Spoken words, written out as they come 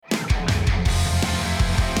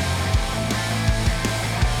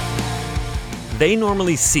they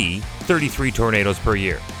normally see 33 tornadoes per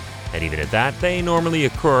year. And even at that, they normally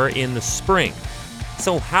occur in the spring.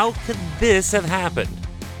 So how could this have happened?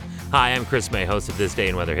 Hi, I'm Chris May, host of This Day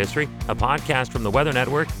in Weather History, a podcast from the Weather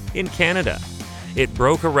Network in Canada. It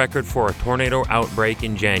broke a record for a tornado outbreak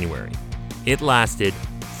in January. It lasted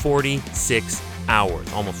 46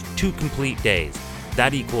 hours, almost 2 complete days.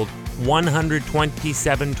 That equaled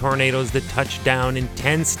 127 tornadoes that touched down in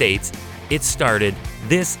 10 states. It started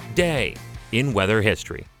this day in weather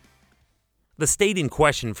history. The state in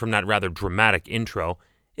question from that rather dramatic intro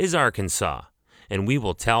is Arkansas, and we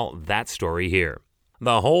will tell that story here.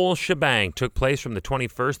 The whole shebang took place from the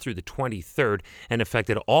 21st through the 23rd and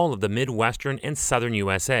affected all of the Midwestern and Southern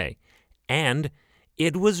USA. And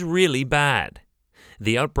it was really bad.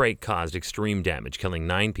 The outbreak caused extreme damage, killing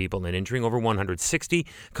 9 people and injuring over 160,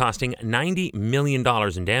 costing $90 million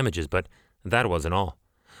in damages, but that wasn't all.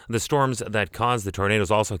 The storms that caused the tornadoes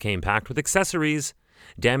also came packed with accessories,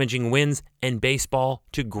 damaging winds and baseball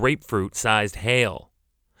to grapefruit-sized hail.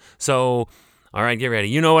 So, all right, get ready.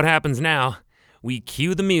 You know what happens now. We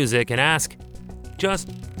cue the music and ask, just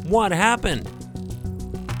what happened?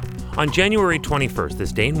 On January 21st,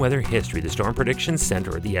 this day in weather history, the Storm Prediction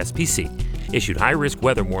Center, or the SPC, issued high-risk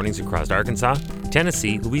weather warnings across Arkansas,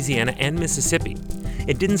 Tennessee, Louisiana, and Mississippi.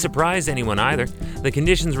 It didn't surprise anyone either. The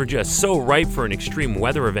conditions were just so ripe for an extreme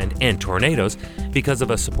weather event and tornadoes because of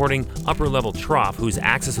a supporting upper-level trough whose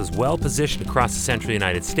axis was well-positioned across the central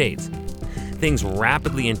United States. Things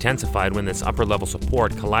rapidly intensified when this upper-level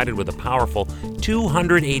support collided with a powerful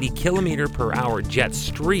 280 km/h jet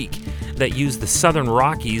streak that used the southern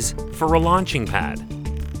Rockies for a launching pad.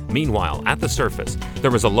 Meanwhile, at the surface,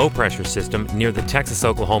 there was a low-pressure system near the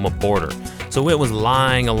Texas-Oklahoma border, so it was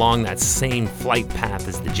lying along that same flight path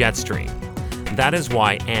as the jet stream. That is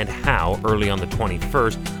why and how, early on the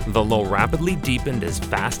 21st, the low rapidly deepened as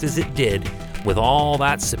fast as it did, with all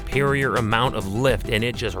that superior amount of lift, and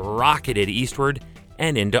it just rocketed eastward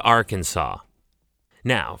and into Arkansas.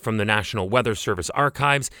 Now, from the National Weather Service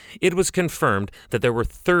archives, it was confirmed that there were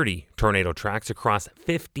 30 tornado tracks across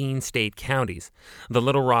 15 state counties. The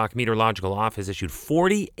Little Rock Meteorological Office issued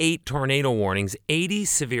 48 tornado warnings, 80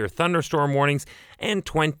 severe thunderstorm warnings, and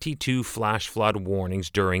 22 flash flood warnings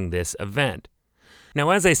during this event. Now,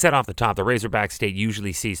 as I said off the top, the Razorback State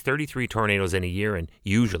usually sees 33 tornadoes in a year, and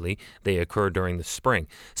usually they occur during the spring.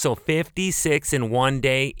 So 56 in one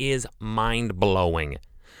day is mind-blowing.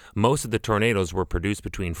 Most of the tornadoes were produced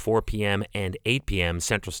between 4 p.m. and 8 p.m.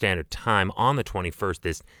 Central Standard Time on the 21st,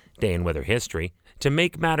 this day in weather history. To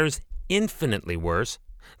make matters infinitely worse,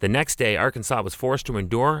 the next day Arkansas was forced to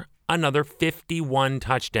endure another 51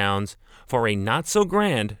 touchdowns for a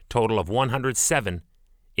not-so-grand total of 107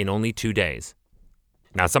 in only 2 days.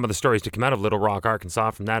 Now, some of the stories to come out of Little Rock,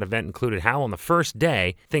 Arkansas from that event included how on the first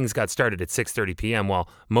day, things got started at 6:30 p.m. while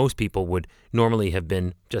most people would normally have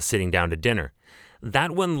been just sitting down to dinner.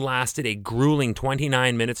 That one lasted a grueling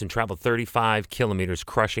 29 minutes and traveled 35 kilometers,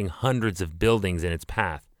 crushing hundreds of buildings in its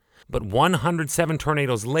path. But 107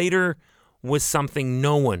 tornadoes later was something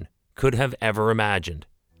no one could have ever imagined.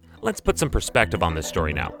 Let's put some perspective on this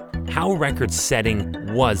story now. How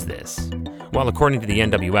record-setting was this? Well, according to the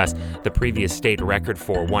NWS, the previous state record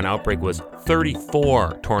for one outbreak was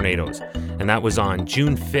 34 tornadoes, and that was on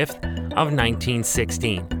June 5th of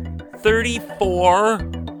 1916.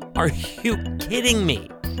 34? Are you kidding me?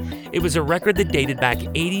 It was a record that dated back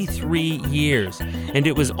 83 years, and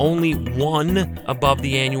it was only one above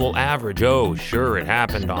the annual average. Oh, sure, it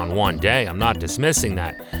happened on one day. I'm not dismissing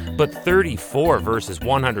that. But 34 versus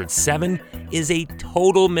 107 is a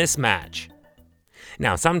total mismatch.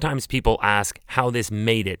 Now, sometimes people ask how this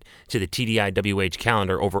made it to the TDIWH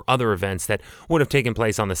calendar over other events that would have taken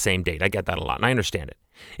place on the same date. I get that a lot, and I understand it.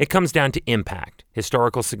 It comes down to impact,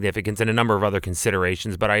 historical significance, and a number of other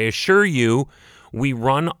considerations, but I assure you, we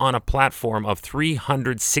run on a platform of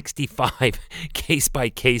 365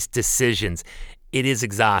 case-by-case decisions. It is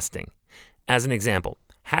exhausting. As an example,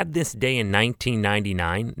 had this day in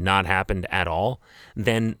 1999 not happened at all,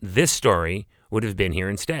 then this story would have been here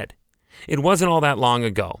instead. It wasn't all that long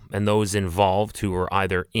ago, and those involved who were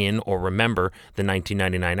either in or remember the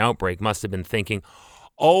 1999 outbreak must have been thinking,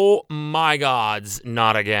 oh my gods,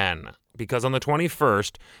 not again. Because on the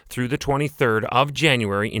 21st through the 23rd of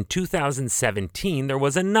January in 2017, there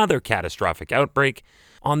was another catastrophic outbreak.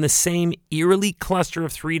 On the same eerily cluster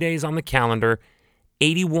of 3 days on the calendar,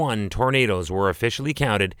 81 tornadoes were officially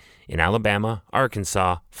counted in Alabama,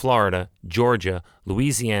 Arkansas, Florida, Georgia,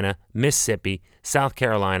 Louisiana, Mississippi, South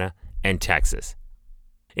Carolina, and Texas.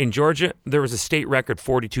 In Georgia, there was a state record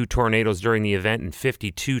 42 tornadoes during the event and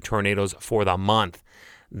 52 tornadoes for the month.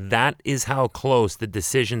 That is how close the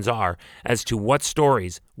decisions are as to what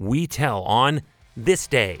stories we tell on this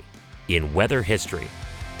day in weather history.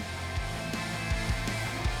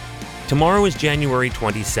 Tomorrow is January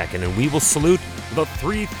 22nd, and we will salute the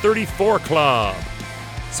 334 Club.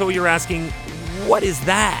 So you're asking, what is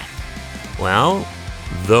that? Well,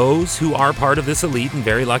 those who are part of this elite and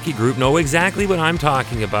very lucky group know exactly what I'm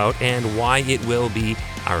talking about and why it will be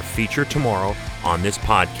our feature tomorrow on this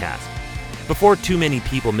podcast. Before too many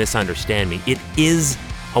people misunderstand me, it is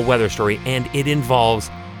a weather story and it involves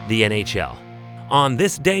the NHL. On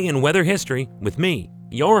this day in weather history with me,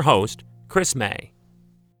 your host, Chris May.